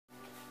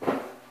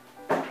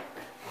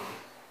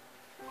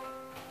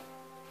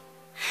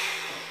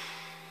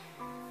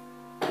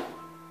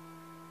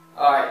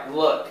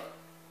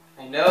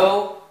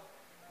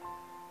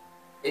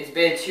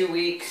been 2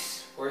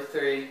 weeks or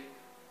 3.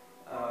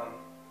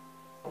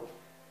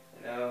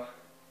 You know,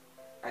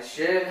 I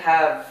shouldn't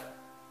have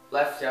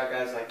left y'all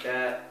guys like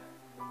that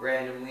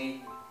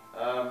randomly.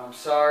 I'm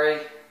sorry.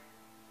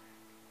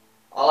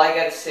 All I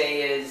gotta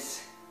say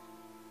is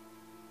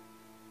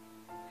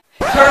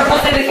turn on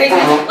post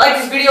notifications, like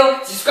this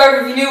video,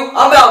 subscribe if you're new.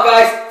 I'm out,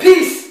 guys.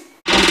 Peace.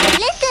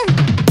 Listen.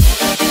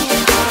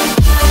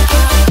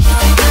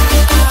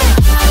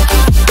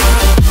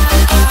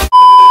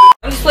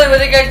 I'm just playing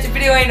with it, guys. The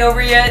video ain't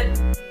over yet,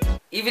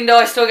 even though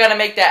I still gotta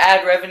make that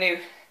ad revenue.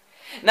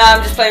 Nah,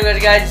 I'm just playing with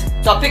it, guys.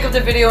 So I'll pick up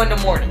the video in the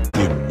morning.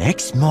 The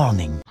next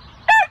morning.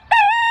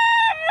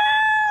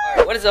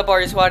 Alright, what is up,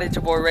 Artist Squad? It's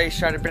your boy Ray,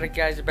 trying to bring you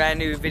guys a brand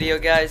new video,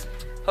 guys.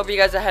 Hope you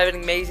guys are having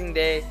an amazing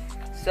day.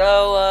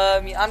 So,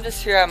 I'm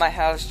just here at my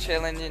house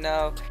chilling, you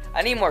know.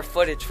 I need more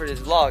footage for this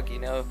vlog, you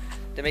know,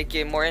 to make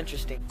it more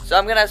interesting. So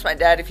I'm gonna ask my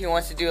dad if he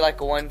wants to do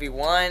like a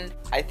 1v1.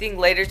 I think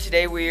later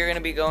today we are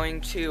gonna be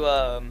going to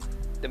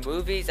the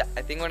movies.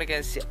 I think we're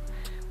gonna see.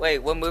 Wait,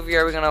 what movie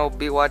are we gonna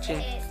be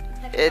watching?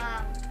 It.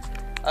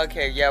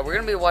 Okay, yeah, we're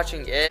gonna be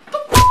watching It.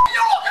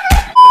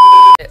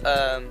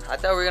 I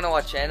thought we were gonna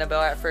watch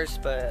Annabelle at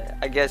first, but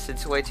I guess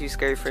it's way too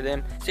scary for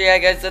them. So yeah,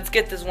 guys, let's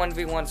get this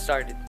 1v1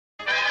 started.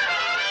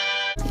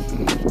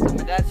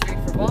 My dad's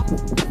shooting for ball.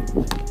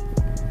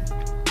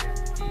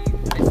 He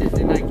misses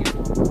and I get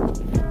ball.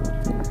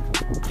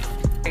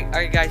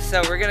 Alright, guys,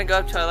 so we're gonna go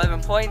up to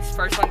 11 points.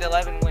 First one to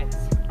 11 wins.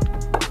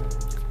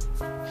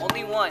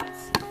 Only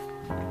once.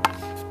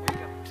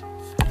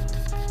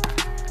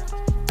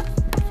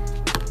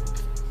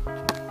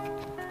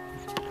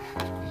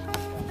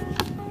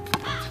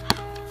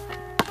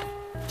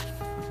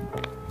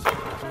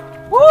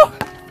 Woo!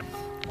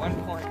 1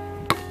 point.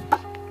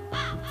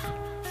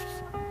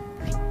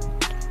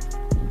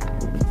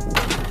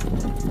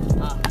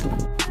 Ah.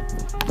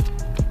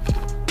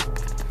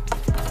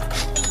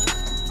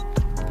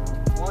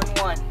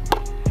 1-1.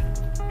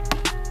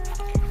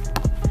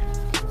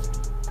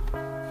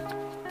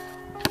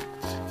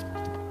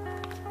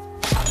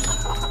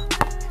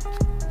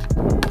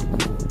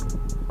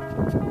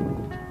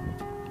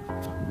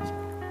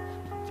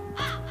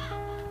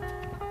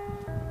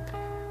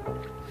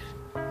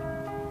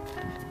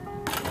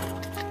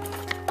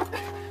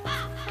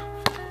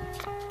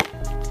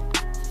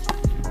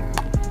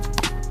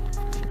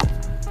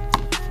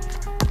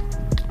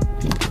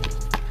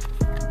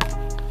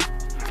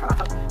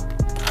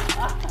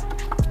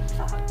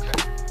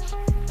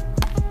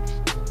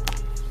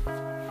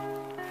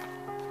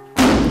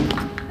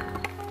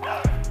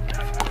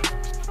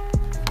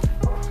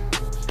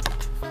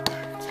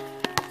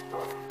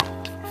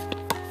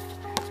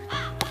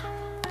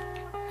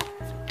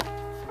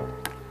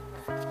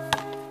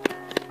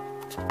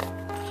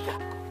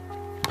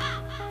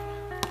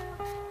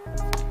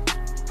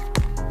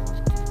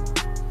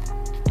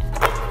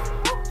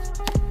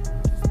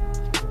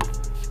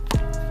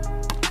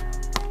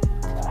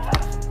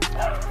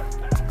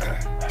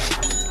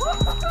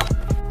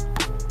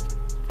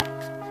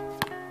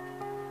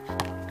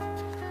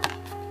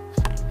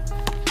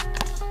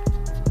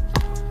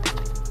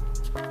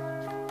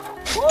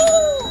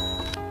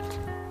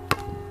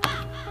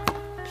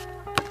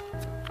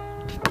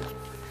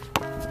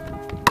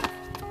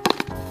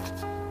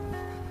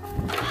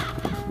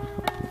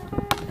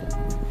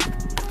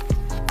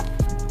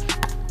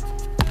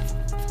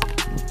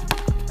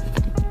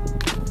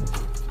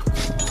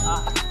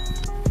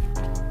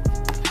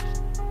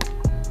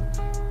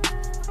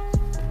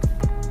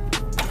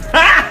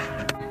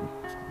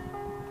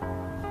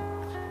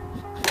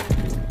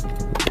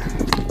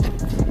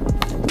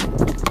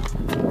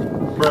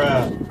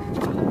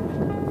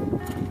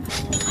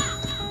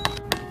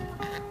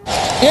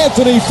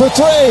 Anthony for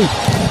 3.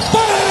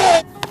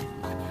 Bang!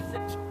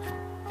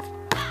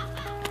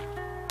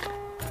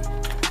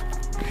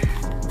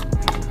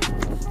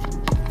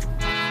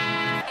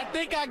 I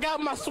think I got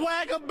my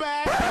swagger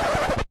back.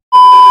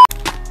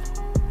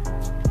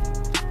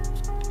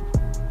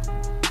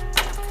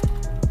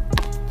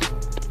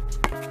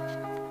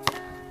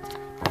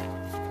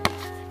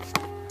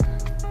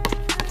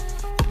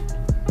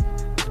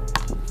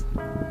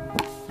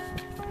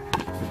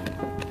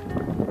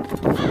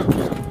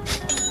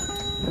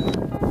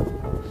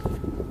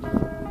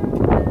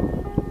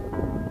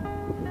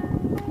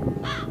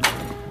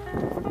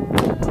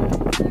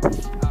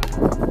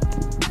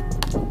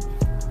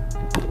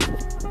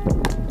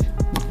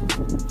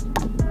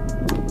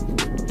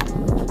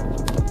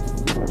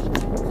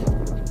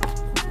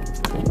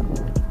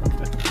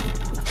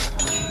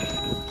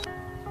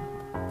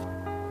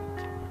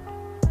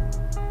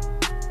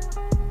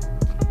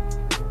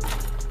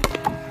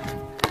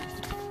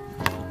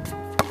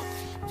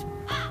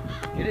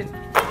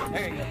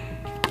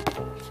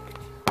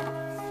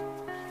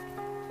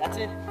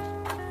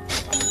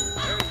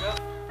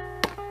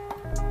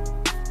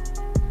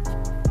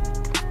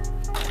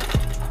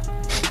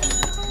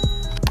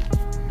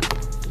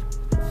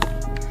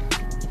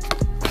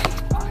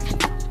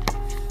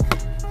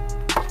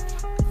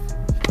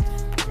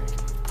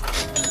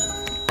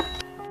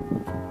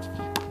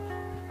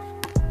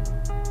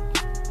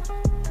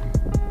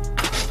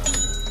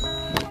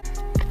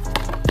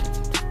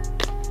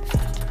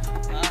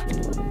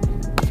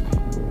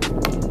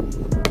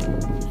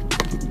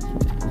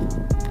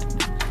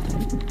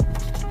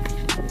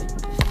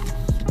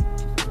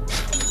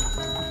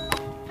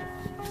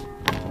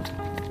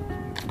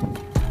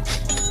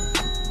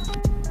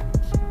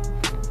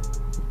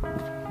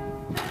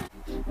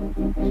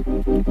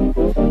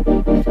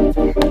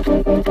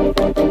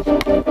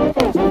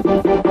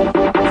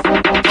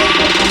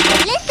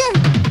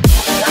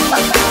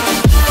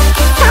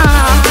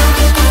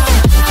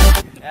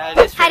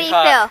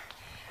 you feel?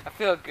 I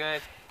feel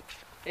good.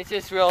 It's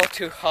just real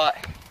too hot.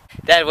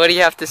 Dad, what do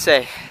you have to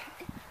say?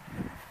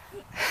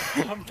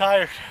 I'm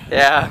tired.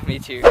 Yeah, me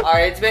too.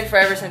 Alright, it's been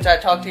forever since I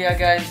talked to you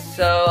guys,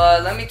 so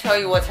let me tell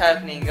you what's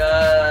happening.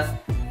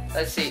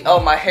 Let's see. Oh,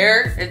 my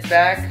hair, it's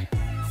back.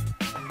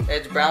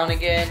 It's brown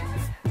again.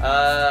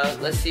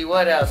 Let's see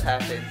what else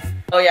happened.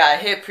 Oh yeah, I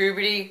hit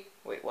puberty.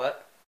 Wait,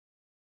 what?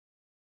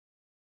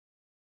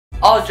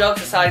 All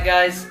jokes aside,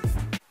 guys,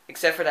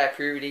 except for that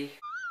puberty.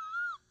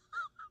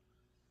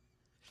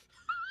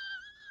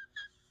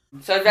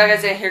 So if you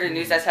guys didn't hear the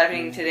news that's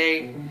happening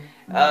today,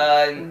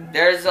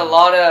 there's a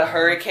lot of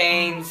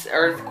hurricanes,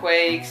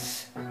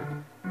 earthquakes.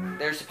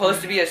 There's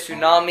supposed to be a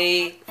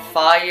tsunami,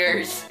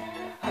 fires.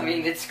 I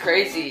mean, it's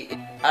crazy.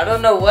 I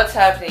don't know what's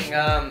happening.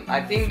 I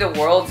think the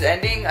world's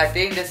ending. I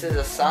think this is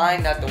a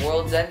sign that the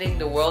world's ending.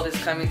 The world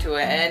is coming to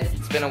an end.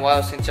 It's been a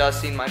while since y'all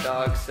seen my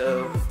dog,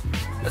 so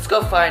let's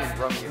go find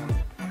Romeo.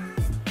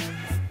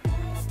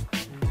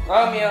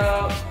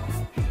 Romeo!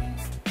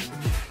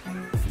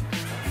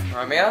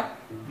 Romeo?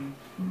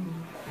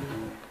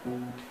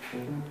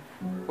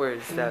 Where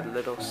is that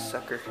little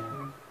sucker?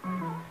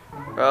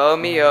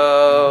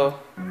 Romeo!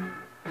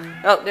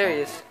 Oh, there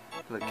he is.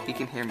 Look, he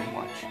can hear me.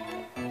 Watch.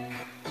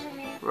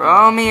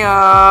 Romeo!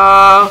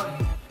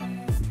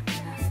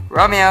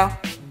 Romeo!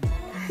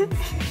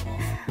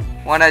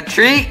 Want a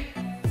treat?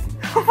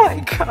 Oh my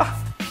god.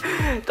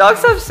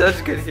 Dogs have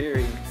such good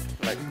hearing.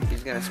 Like,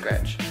 he's gonna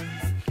scratch.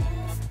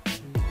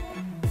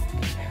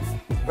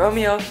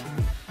 Romeo!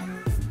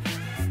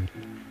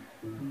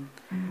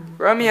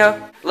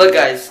 Romeo! Look,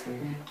 guys.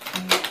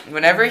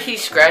 Whenever he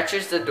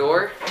scratches the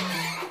door,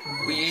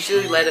 we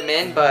usually let him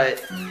in,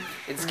 but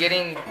it's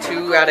getting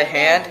too out of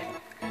hand,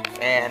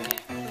 and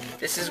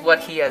this is what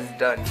he has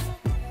done.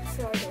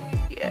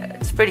 Yeah,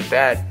 it's pretty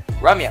bad.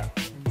 Romeo,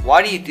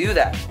 why do you do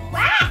that? What?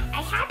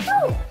 I have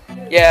to.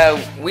 Yeah,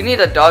 we need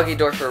a doggy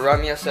door for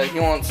Romeo so he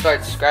won't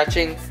start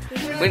scratching.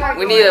 We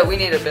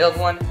need to build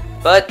one.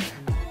 But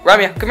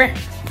Romeo, come here.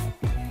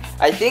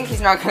 I think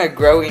he's not gonna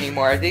grow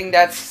anymore. I think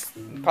that's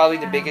probably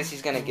the biggest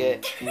he's gonna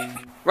get.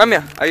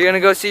 Romeo, are you gonna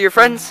go see your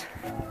friends?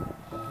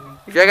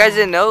 If you guys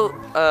didn't know,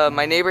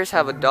 my neighbors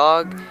have a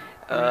dog,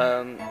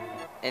 and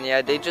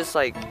yeah, they just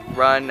like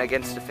run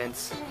against the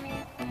fence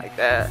like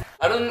that.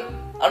 I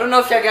don't know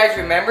if you guys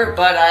remember,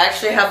 but I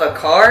actually have a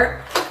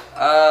car.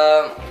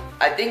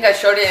 I think I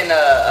showed it in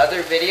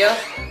another video,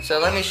 so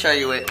let me show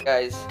you it,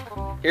 guys.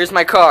 Here's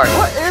my car.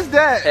 What is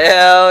that?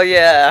 Hell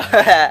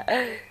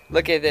yeah!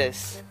 Look at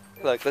this.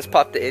 Look, let's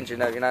pop the engine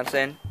up. You know what I'm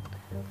saying?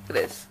 Look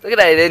at this. Look at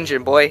that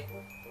engine, boy.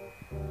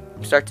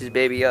 Start this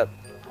baby up.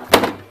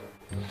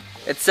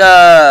 It's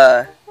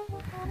hold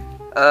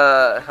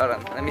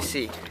on, let me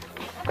see.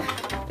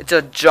 It's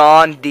a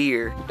John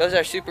Deere. Those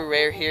are super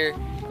rare here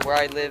where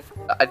I live.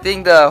 I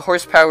think the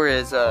horsepower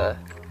is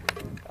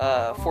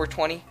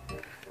 420.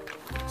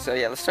 So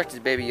yeah, let's start this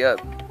baby up.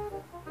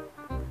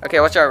 Okay,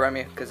 watch out,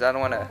 Romeo, because I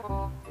don't want to.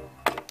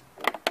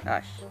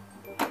 Gosh.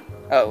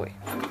 Oh wait.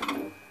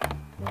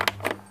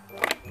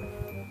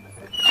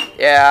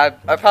 Yeah,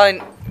 I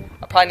probably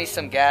need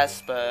some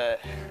gas, but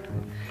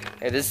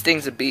yeah, this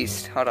thing's a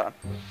beast. Hold on.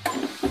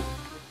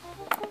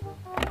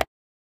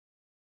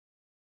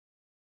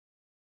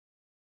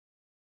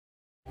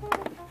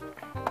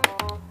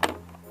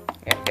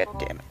 Yeah, god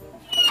damn it.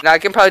 Now I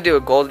can probably do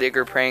a gold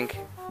digger prank.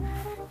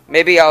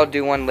 Maybe I'll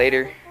do one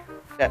later.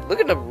 Yeah, look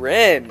at the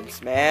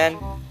rims, man.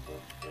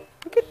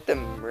 Look at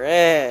them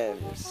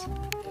rims.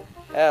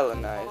 Hella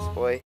nice,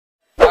 boy.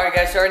 Alright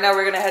guys, so right now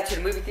we're gonna head to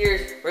the movie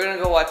theaters. We're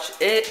gonna go watch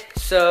it.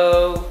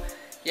 So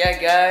yeah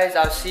guys,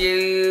 I'll see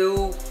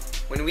you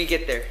when we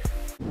get there.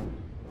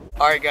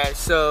 Alright guys,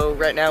 so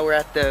right now we're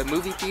at the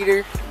movie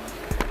theater.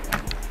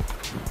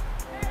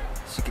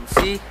 As you can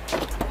see.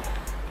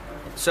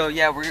 So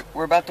yeah,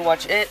 we're about to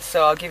watch it,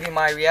 so I'll give you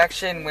my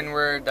reaction when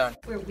we're done.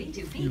 You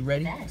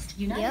ready?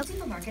 Yep,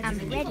 I'm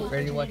ready.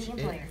 Ready to watch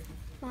it?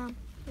 Mom,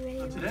 you ready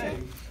to watch Today,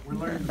 it? we're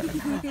learning.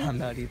 I'm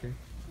not either.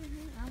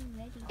 I'm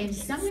ready. If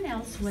someone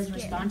else was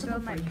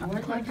responsible for your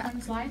loved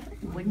one's life,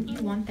 wouldn't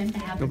you want them to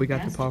have Oh, we the got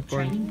the best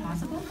popcorn. training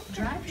possible?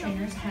 Drive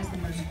Trainers has the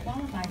most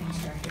qualified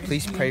instructors.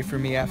 Please pray for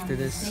me and after one of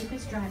the this.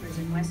 safest drivers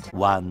in West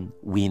One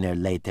winner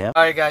later.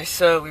 Alright guys,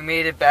 so we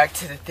made it back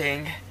to the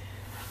thing.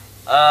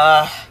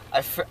 I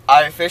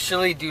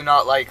officially do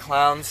not like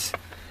clowns.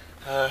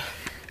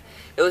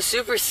 It was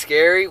super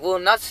scary. Well,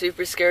 not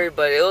super scary,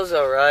 but it was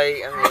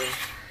alright. I mean,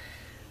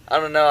 I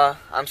don't know.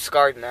 I'm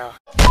scarred now.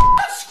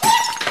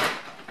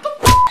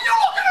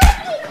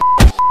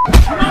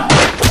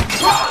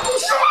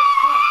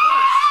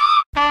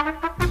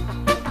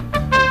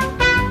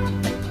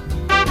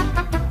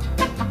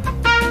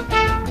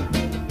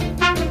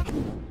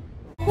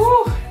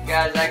 Whew,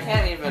 guys, I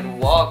can't even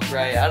walk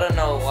right. I don't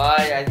know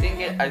why. I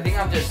think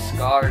I'm just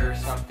scarred or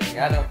something.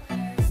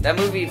 That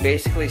movie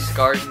basically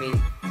scarred me.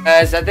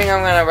 Guys, I think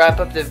I'm gonna wrap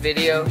up the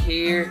video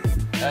here.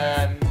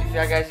 If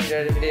y'all guys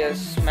enjoyed the video,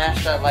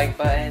 smash that like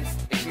button.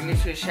 If you're new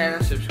to the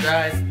channel,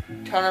 subscribe.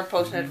 Turn on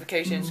post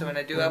notifications so when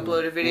I do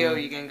upload a video,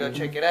 you can go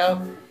check it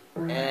out.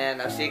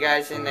 And I'll see you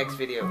guys in the next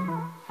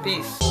video.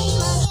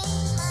 Peace.